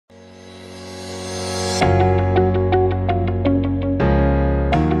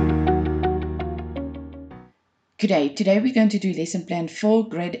Good day. Today we're going to do lesson plan 4,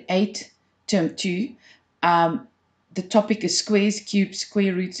 grade 8, term 2. The topic is squares, cubes,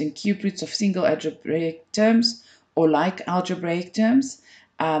 square roots, and cube roots of single algebraic terms or like algebraic terms.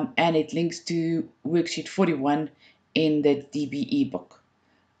 And it links to worksheet 41 in the DBE book.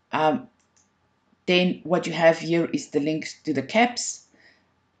 Then what you have here is the links to the caps.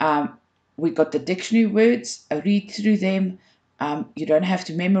 We got the dictionary words. Read through them. You don't have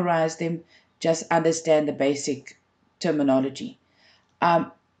to memorize them. Just understand the basic terminology.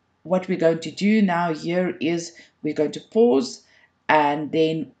 What we're going to do now here is we're going to pause, and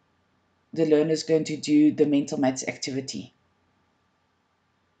then the learner is going to do the mental maths activity.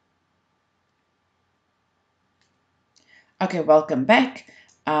 Okay, welcome back.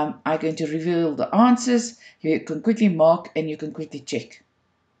 I'm going to reveal the answers. You can quickly mark and you can quickly check.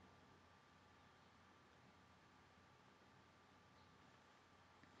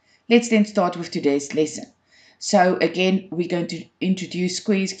 Let's then start with today's lesson. So again, we're going to introduce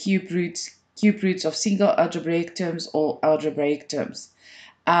squares, cube roots of single algebraic terms or algebraic terms.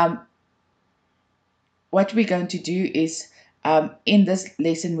 What we're going to do is, in this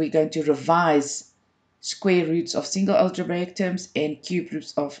lesson, we're going to revise square roots of single algebraic terms and cube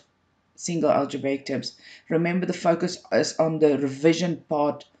roots of single algebraic terms. Remember, the focus is on the revision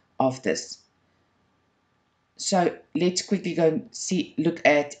part of this. So let's quickly go and look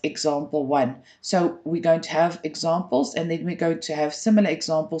at example 1. So we're going to have examples, and then we're going to have similar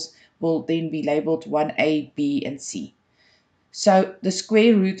examples will then be labeled 1A, B, and C. So the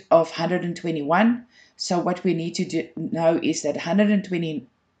square root of 121. So what we need to know is that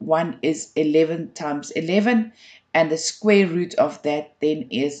 121 is 11 times 11, and the square root of that then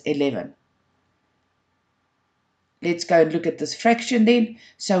is 11. Let's go and look at this fraction then.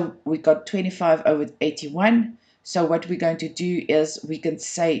 So we got 25 over 81. So what we're going to do is we can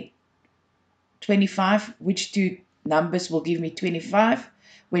say 25, which two numbers will give me 25?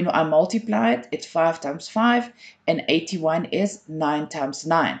 When I multiply it, it's 5 times 5, and 81 is 9 times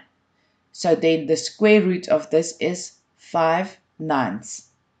 9. So then the square root of this is 5 nines.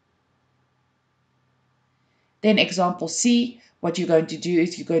 Then example C, what you're going to do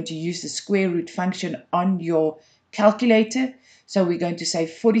is you're going to use the square root function on your calculator. So we're going to say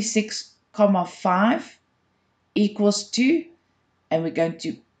 46,5 equals 2, and we're going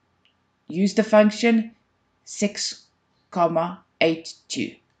to use the function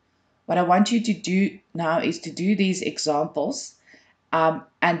 6,82. What I want you to do now is to do these examples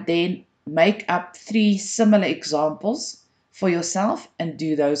and then make up 3 similar examples for yourself and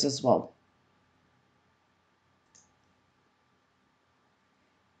do those as well.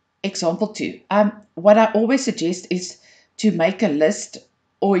 Example 2. What I always suggest is to make a list,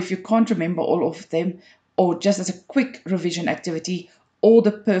 or if you can't remember all of them, or just as a quick revision activity, all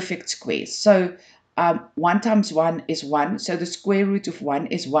the perfect squares. So 1 times 1 is 1, so the square root of 1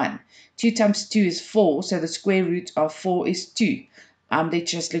 is 1. 2 times 2 is 4, so the square root of 4 is 2.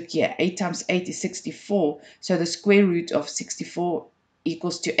 Let's just look here. 8 times 8 is 64, so the square root of 64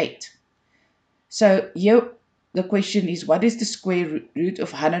 equals to 8. So here the question is, what is the square root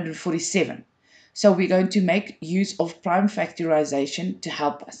of 147? So we're going to make use of prime factorization to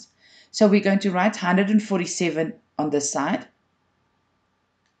help us. So we're going to write 147 on this side.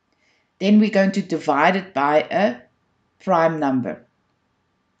 Then we're going to divide it by a prime number.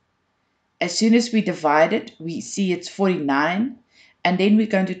 As soon as we divide it, we see it's 49. And then we're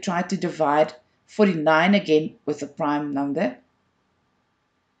going to try to divide 49 again with a prime number.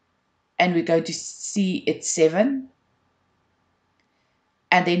 And we're going to see it's 7.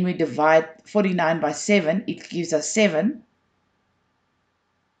 And then we divide 49 by 7, it gives us 7.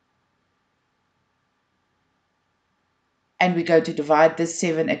 And we're going to divide this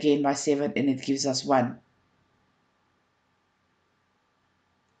 7 again by 7, and it gives us 1.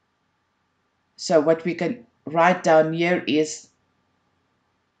 So what we can write down here is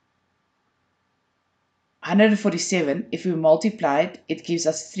 147. If we multiply it, it gives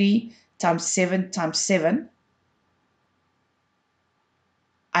us 3 times 7 times 7.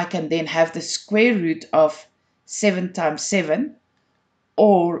 I can then have the square root of 7 times 7,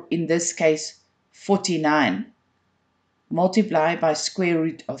 or in this case 49, multiply by square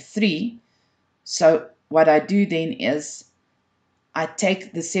root of 3. So what I do then is I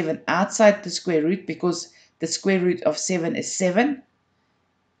take the 7 outside the square root, because the square root of 7 is 7,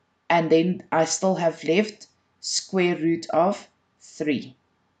 and then I still have left square root of 3.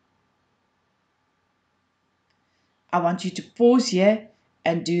 I want you to pause here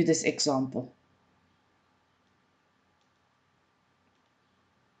and do this example.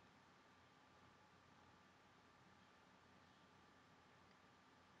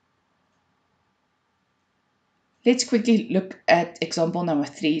 Let's quickly look at example number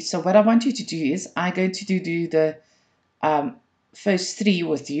 3. So what I want you to do is I'm going to do the first 3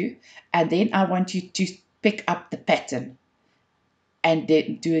 with you, and then I want you to pick up the pattern and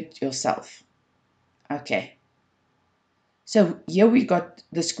then do it yourself. Okay. So here we got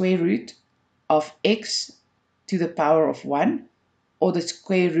the square root of x to the power of 1, or the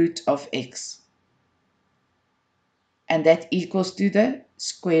square root of x. And that equals to the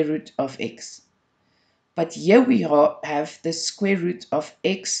square root of x. But here we have the square root of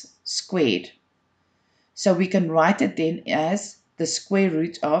x squared. So we can write it then as the square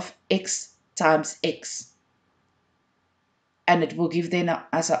root of x times x. And it will give then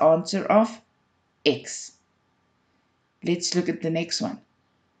us an answer of x. Let's look at the next one.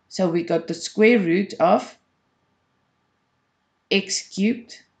 So we got the square root of x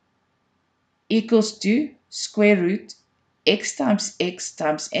cubed equals to square root x times x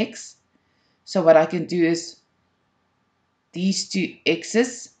times x. So what I can do is these two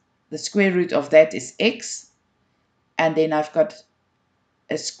x's, the square root of that is x, and then I've got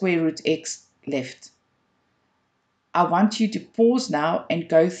a square root x left. I want you to pause now and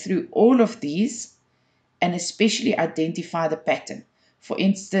go through all of these and especially identify the pattern. For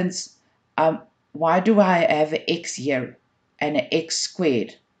instance, why do I have an x here and an x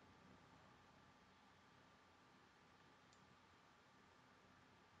squared?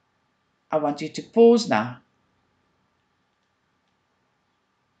 I want you to pause now.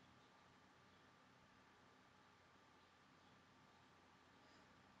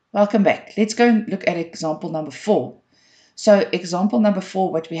 Welcome back. Let's go and look at example number 4. So example number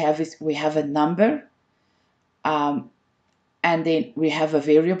 4, what we have is we have a number, and then we have a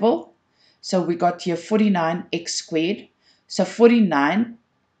variable. So we got here 49x squared. So 49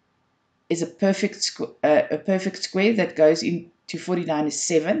 is a perfect square that goes into 49 is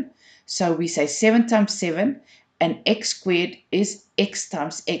 7. So we say 7 times 7, and x squared is x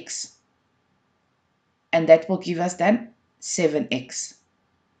times x. And that will give us then 7x.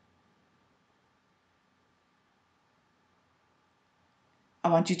 I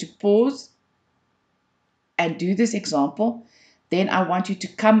want you to pause and do this example. Then I want you to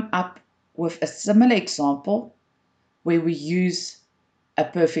come up with a similar example where we use a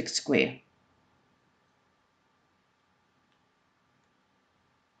perfect square.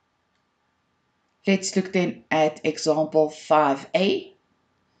 Let's look then at example 5a.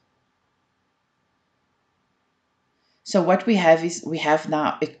 So what we have is we have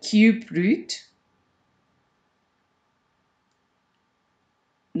now a cube root.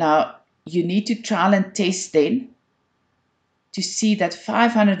 Now you need to trial and test then to see that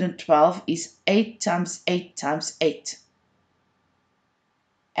 512 is 8 times 8 times 8.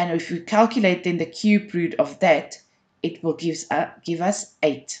 And if we calculate then the cube root of that, it will give us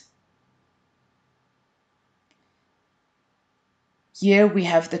 8. Here we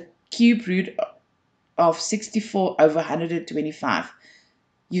have the cube root of 64 over 125.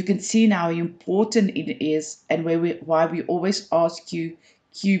 You can see now how important it is and why we always ask you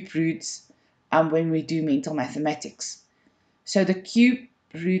cube roots when we do mental mathematics. So the cube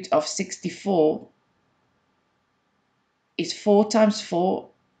root of 64 is 4 times 4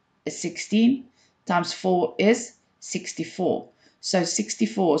 is 16, times 4 is 64. So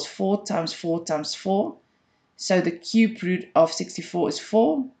 64 is 4 times 4 times 4. So the cube root of 64 is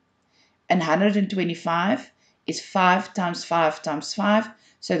 4. And 125 is 5 times 5 times 5.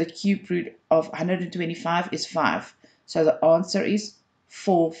 So the cube root of 125 is 5. So the answer is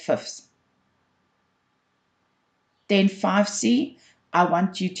 4/5. Then 5c, I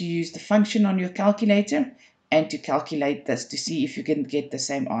want you to use the function on your calculator and to calculate this to see if you can get the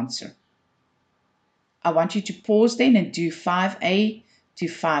same answer. I want you to pause then and do 5a to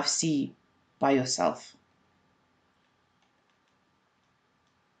 5c by yourself.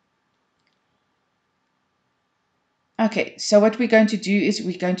 Okay, so what we're going to do is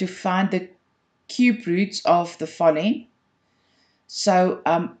we're going to find the cube roots of the following. So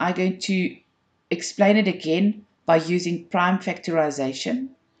I'm going to explain it again by using prime factorization.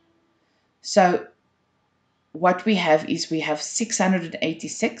 So what we have is we have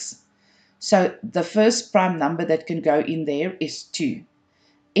 686. So the first prime number that can go in there is 2.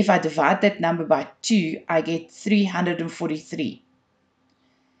 If I divide that number by 2, I get 343.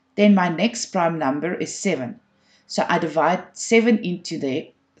 Then my next prime number is 7. So I divide 7 into there,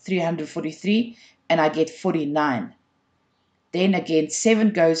 343, and I get 49. Then again,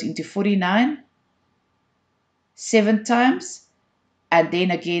 7 goes into 49, 7 times, and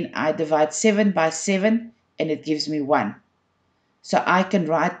then again I divide 7 by 7, and it gives me 1. So I can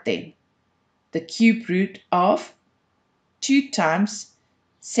write then the cube root of 2 times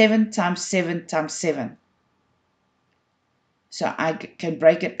 7 times 7 times 7. So I can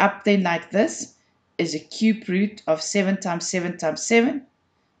break it up then like this, is a cube root of 7 times 7 times 7,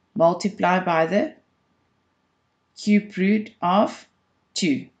 multiply by the cube root of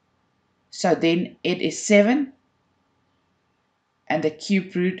 2. So then it is 7 and the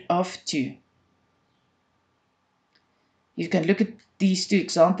cube root of 2. You can look at these two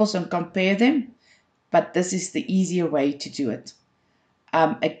examples and compare them, but this is the easier way to do it.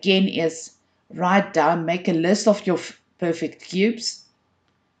 Again, is write down, make a list of your perfect cubes.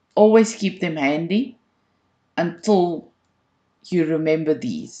 Always keep them handy until you remember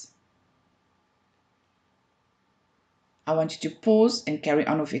these. I want you to pause and carry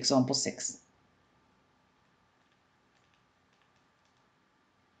on with example 6.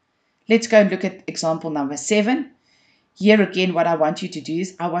 Let's go and look at example number 7. Here again, what I want you to do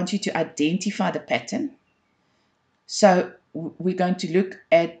is I want you to identify the pattern. So we're going to look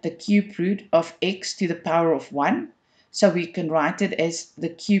at the cube root of x to the power of 1. So we can write it as the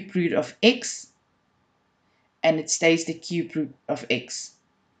cube root of x, and it stays the cube root of x.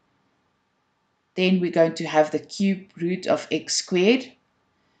 Then we're going to have the cube root of x squared.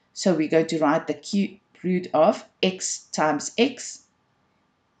 So we're going to write the cube root of x times x.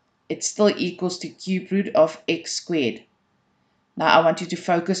 It still equals to cube root of x squared. Now I want you to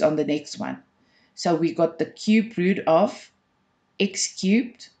focus on the next one. So we got the cube root of x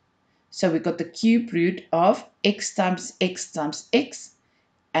cubed. So we got the cube root of x times x times x,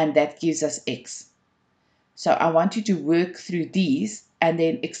 and that gives us x. So I want you to work through these and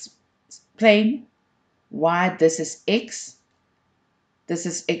then explain why this is x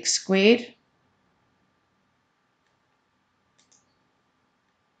squared,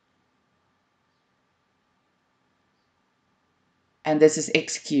 and this is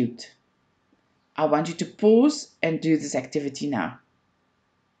x cubed. I want you to pause and do this activity now.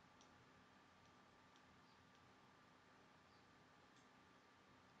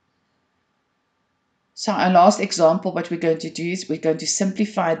 So our last example, what we're going to do is we're going to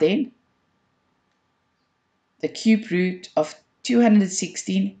simplify then the cube root of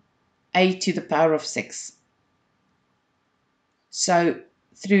 216 a to the power of 6. So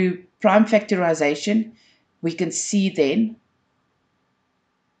through prime factorization, we can see then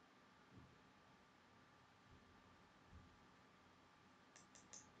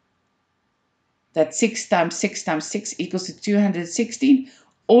that 6 times 6 times 6 equals to 216,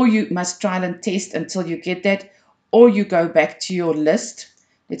 or you must try and test until you get that, or you go back to your list.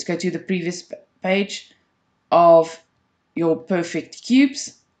 Let's go to the previous page of your perfect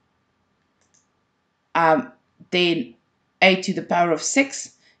cubes. Then a to the power of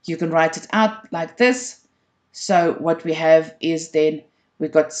 6, you can write it out like this. So what we have is then we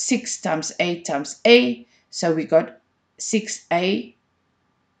got 6 times a, so we got 6a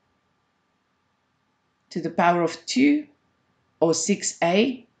to the power of 2, or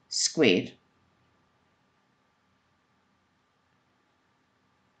 6a squared.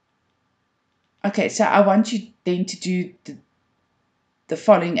 Okay, so I want you then to do the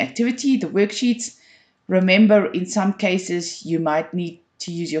following activity, the worksheets. Remember, in some cases, you might need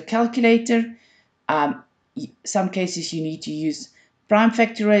to use your calculator. Some cases, you need to use prime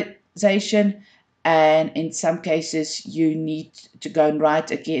factorization. And in some cases, you need to go and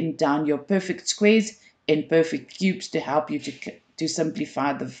write again down your perfect squares and perfect cubes to help you to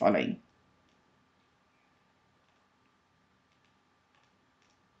simplify the following.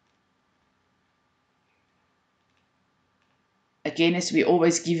 Again, as we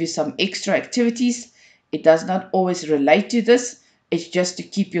always give you some extra activities, it does not always relate to this. It's just to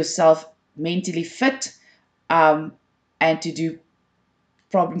keep yourself mentally fit and to do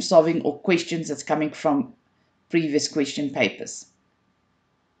problem solving or questions that's coming from previous question papers.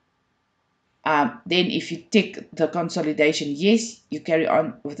 Then if you tick the consolidation yes, you carry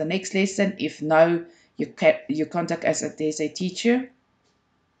on with the next lesson. If no, you contact us at the SA teacher,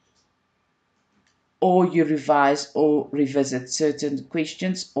 or you revise or revisit certain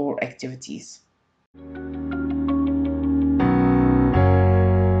questions or activities.